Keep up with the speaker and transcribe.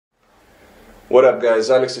What up guys,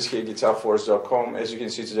 Alex is here, GuitarForce.com. As you can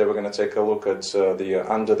see today we're going to take a look at the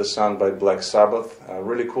Under the Sun by Black Sabbath. A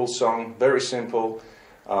really cool song, very simple.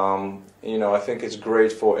 I think it's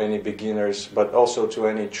great for any beginners, but also to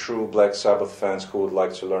any true Black Sabbath fans who would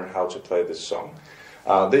like to learn how to play this song.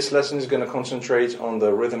 This lesson is going to concentrate on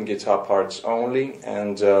the rhythm guitar parts only,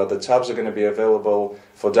 and the tabs are going to be available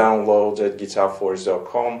for download at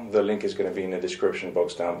GuitarForce.com. The link is going to be in the description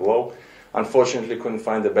box down below. Unfortunately, couldn't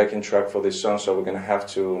find the backing track for this song, so we're going to have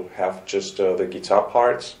just the guitar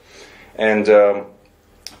parts. And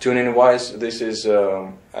tuning wise, this is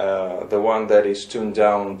the one that is tuned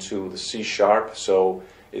down to the C sharp, so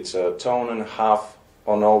it's a tone and a half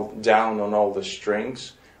down on all the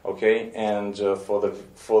strings. Okay, and for the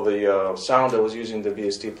sound, I was using the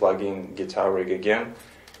VST plugin Guitar Rig again,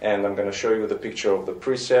 and I'm going to show you the picture of the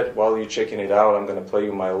preset. While you're checking it out, I'm going to play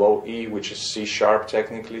you my low E, which is C sharp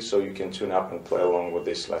technically, so you can tune up and play along with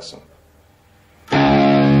this lesson.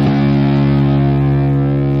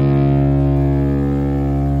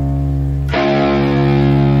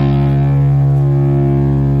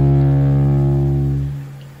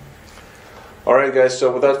 Alright guys,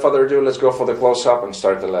 so without further ado, let's go for the close-up and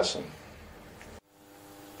start the lesson.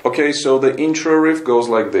 Okay, so the intro riff goes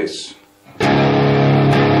like this.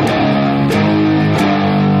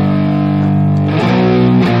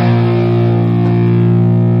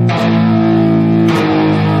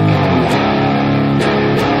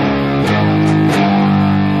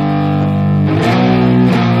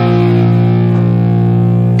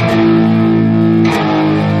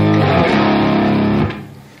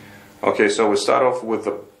 Okay, so we start off with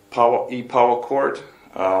the E power chord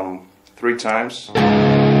 3 times.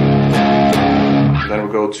 Then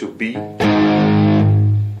we go to B,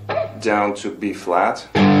 down to B flat.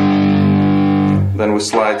 Then we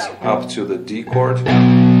slide up to the D chord,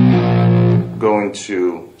 going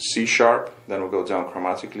to C sharp. Then we go down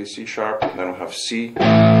chromatically C sharp. Then we have C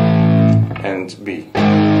and B.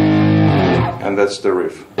 And that's the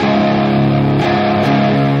riff.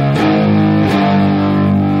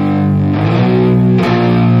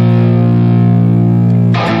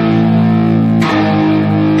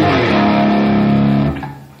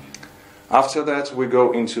 After that, we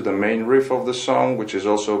go into the main riff of the song, which is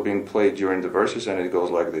also being played during the verses, and it goes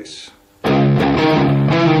like this.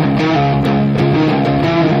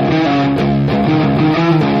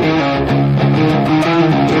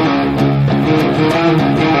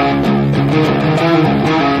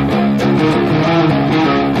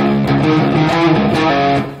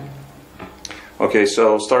 Okay,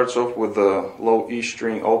 so starts off with the low E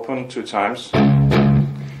string open 2 times.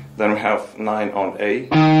 Then we have 9 on A,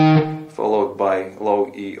 followed by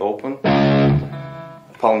low E open,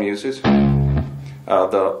 palm muted.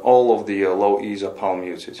 All of the low E's are palm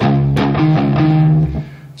muted.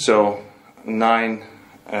 So 9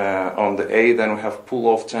 on the A, then we have pull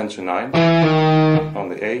off 10 to 9 on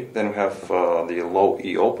the A, then we have the low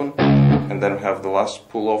E open, and then we have the last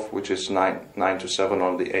pull off, which is 9 to 7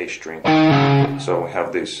 on the A string. So we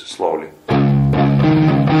have this slowly.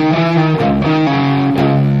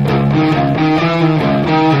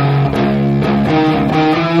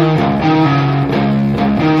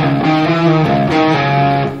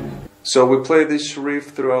 So we play this riff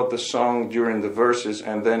throughout the song during the verses,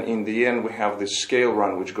 and then in the end we have this scale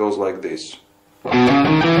run which goes like this.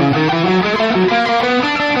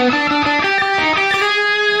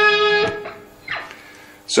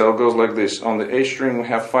 So it goes like this. On the A string we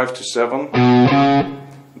have 5 to 7,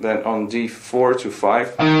 then on D 4 to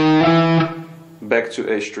 5, back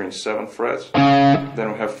to A string 7 frets,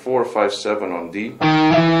 then we have 4, 5, 7 on D,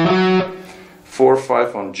 4,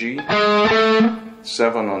 5 on G,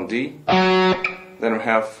 7 on D. Then we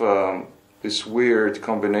have this weird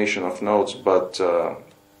combination of notes, but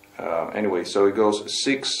anyway, so it goes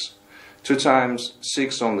 6 2 times,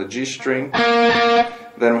 6 on the G string.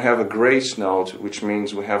 Then we have a grace note, which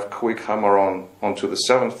means we have quick hammer on onto the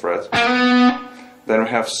 7th fret. Then we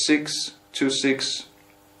have 6 2 6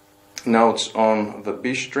 notes on the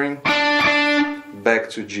B string,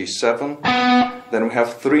 back to G7. Then we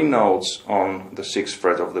have 3 notes on the 6th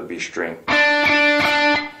fret of the B string.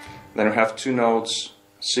 Then we have 2 notes,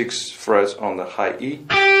 6 frets on the high E,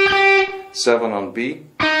 7 on B,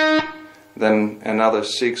 then another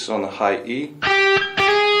 6 on the high E,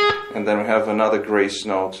 and then we have another grace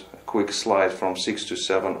note, a quick slide from 6 to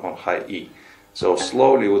 7 on high E. So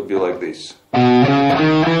slowly it would be like this.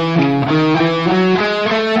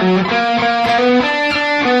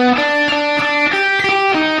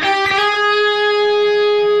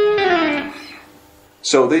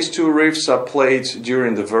 So these two riffs are played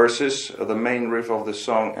during the verses, the main riff of the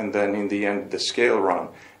song, and then in the end the scale run.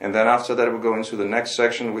 And then after that we go into the next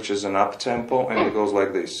section, which is an up tempo, and it goes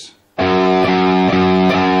like this.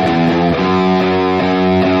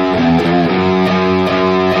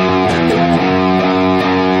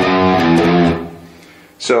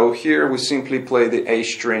 So here we simply play the A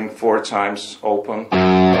string 4 times open,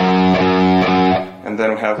 and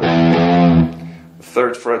then we have the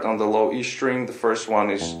 3rd fret on the low E string. The first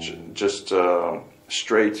one is just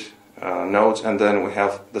straight notes, and then we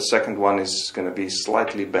have the second one is going to be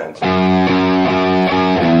slightly bent,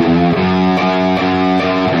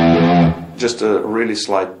 just a really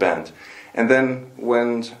slight bend. And then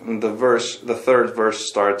when the 3rd verse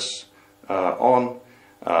starts when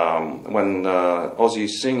Ozzy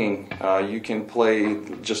is singing, you can play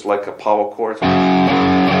just like a power chord,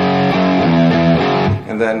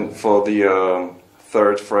 and then for the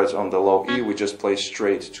 3rd fret on the low E we just play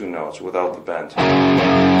straight 2 notes without the bend.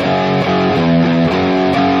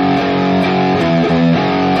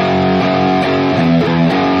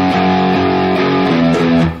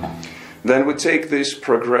 Then we take this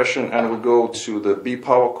progression and we go to the B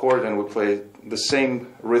power chord, and we play the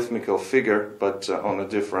same rhythmical figure but on a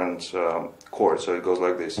different chord. So it goes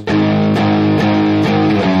like this.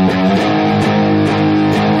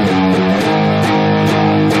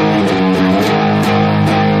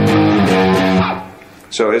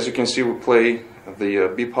 So as you can see, we play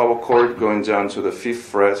the B power chord going down to the 5th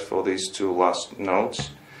fret for these 2 last notes.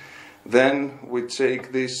 Then we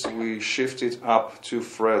take this, we shift it up 2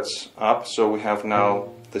 frets up, so we have now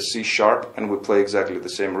the C sharp, and we play exactly the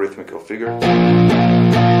same rhythmical figure.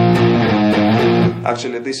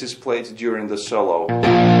 Actually, this is played during the solo.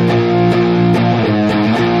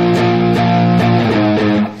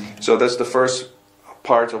 So that's the first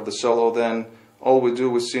part of the solo. Then all we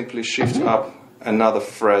do is simply shift up another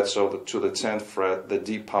fret, so to the 10th fret, the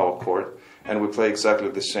D power chord, and we play exactly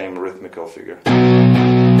the same rhythmical figure.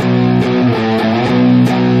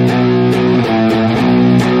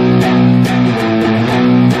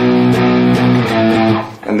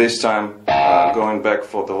 And this time going back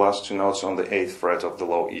for the last 2 notes on the 8th fret of the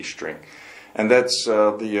low E string. And that's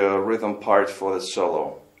the rhythm part for the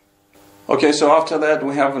solo. Okay, so after that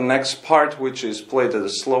we have the next part, which is played at a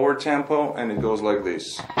slower tempo, and it goes like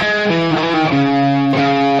this.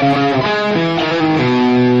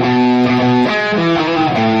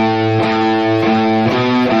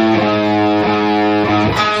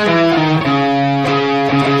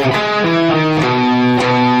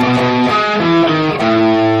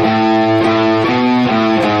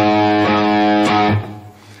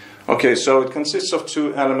 Okay, so it consists of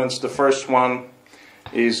 2 elements. The first one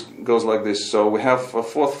goes like this. So we have a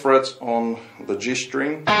 4th fret on the G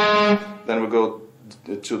string, then we go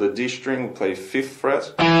to the D string, we play 5th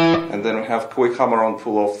fret, and then we have quick hammer on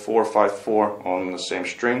pull off 4, 5, 4 on the same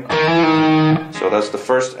string. So that's the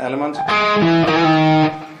first element.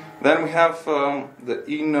 Then we have the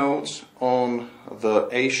E note on the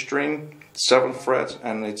A string, 7th fret,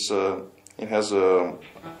 and it has the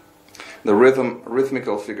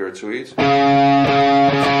rhythmical figure to it.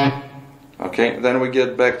 Okay, then we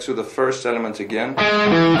get back to the first element again.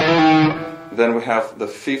 Then we have the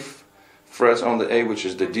 5th fret on the A, which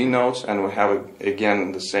is the D note, and we have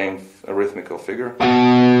again the same rhythmical figure.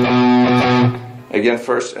 Again,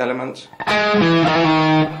 first element.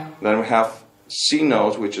 Then we have C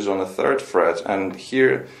note, which is on the 3rd fret, and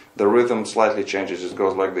here the rhythm slightly changes. It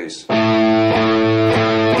goes like this.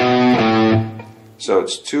 So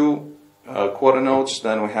it's 2 quarter notes,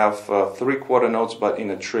 then we have 3 quarter notes, but in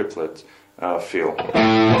a triplet feel.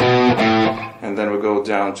 And then we go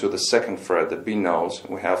down to the 2nd fret, the B note.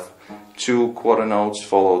 We have 2 quarter notes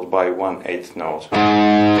followed by 1/8 note.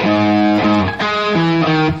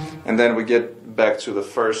 And then we get back to the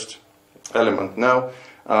first element. Now,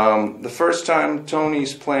 the first time Tony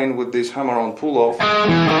is playing with this hammer on pull off,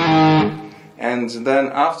 and then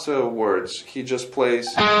afterwards he just plays,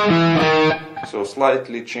 so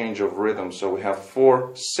slightly change of rhythm. So we have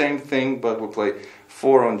 4, same thing, but we play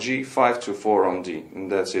 4 on G, 5 to 4 on D, and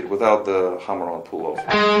that's it, without the hammer on pull off.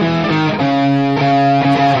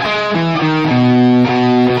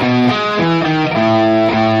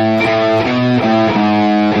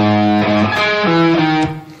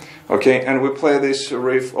 Okay, and we play this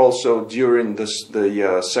riff also during the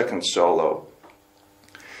 2nd solo.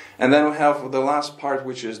 And then we have the last part,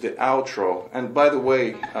 which is the outro. And by the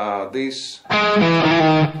way,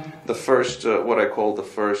 the first, what I call the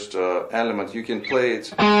first element, you can play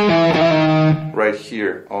it right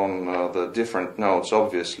here on the different notes,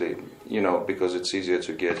 obviously, you know, because it's easier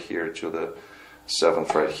to get here to the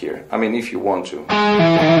 7th fret here. I mean, if you want to.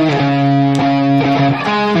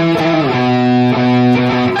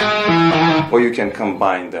 Or you can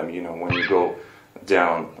combine them, you know, when you go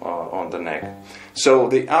down on the neck. So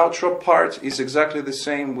the outro part is exactly the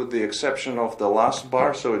same with the exception of the last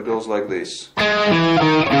bar, so it goes like this.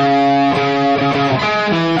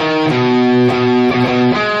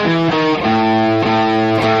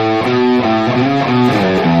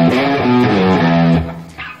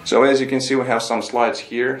 So as you can see, we have some slides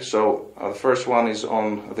here. So the first one is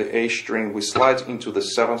on the A string. We slide into the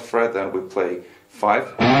 7th fret, then we play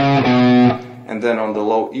 5. And then on the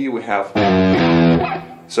low E we have,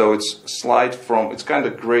 so it's slide from, it's kind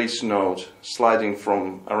of grace note, sliding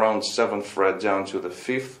from around 7th fret down to the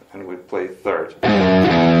 5th, and we play 3rd,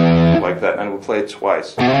 like that, and we play it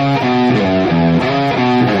twice.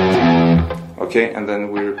 Okay, and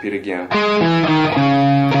then we repeat again.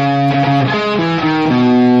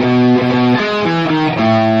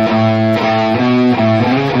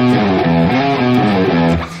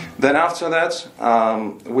 Then after that,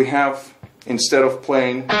 we have, instead of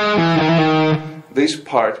playing this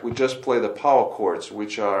part, we just play the power chords,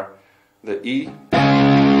 which are the E,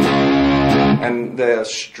 and they're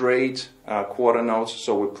straight quarter notes,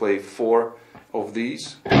 so we play 4 of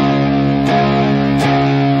these.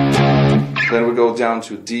 Then we go down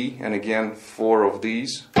to D, and again 4 of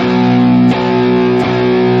these.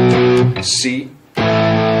 C.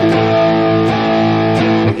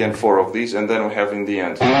 Again 4 of these, and then we have in the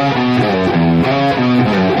end.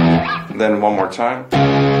 Then one more time,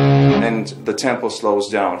 and the tempo slows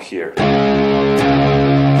down here.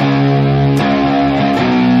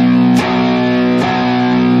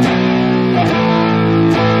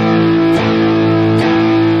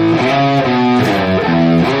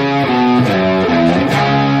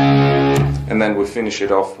 And then we finish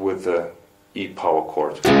it off with the E power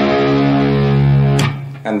chord.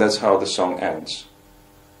 And that's how the song ends.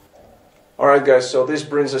 Alright guys, so this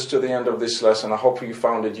brings us to the end of this lesson. I hope you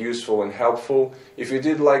found it useful and helpful. If you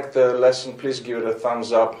did like the lesson, please give it a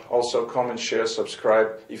thumbs up. Also comment, share,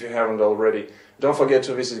 subscribe if you haven't already. Don't forget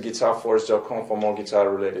to visit GuitarForce.com for more guitar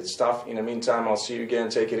related stuff. In the meantime, I'll see you again.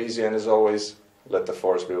 Take it easy, and as always, let the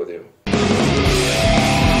force be with you.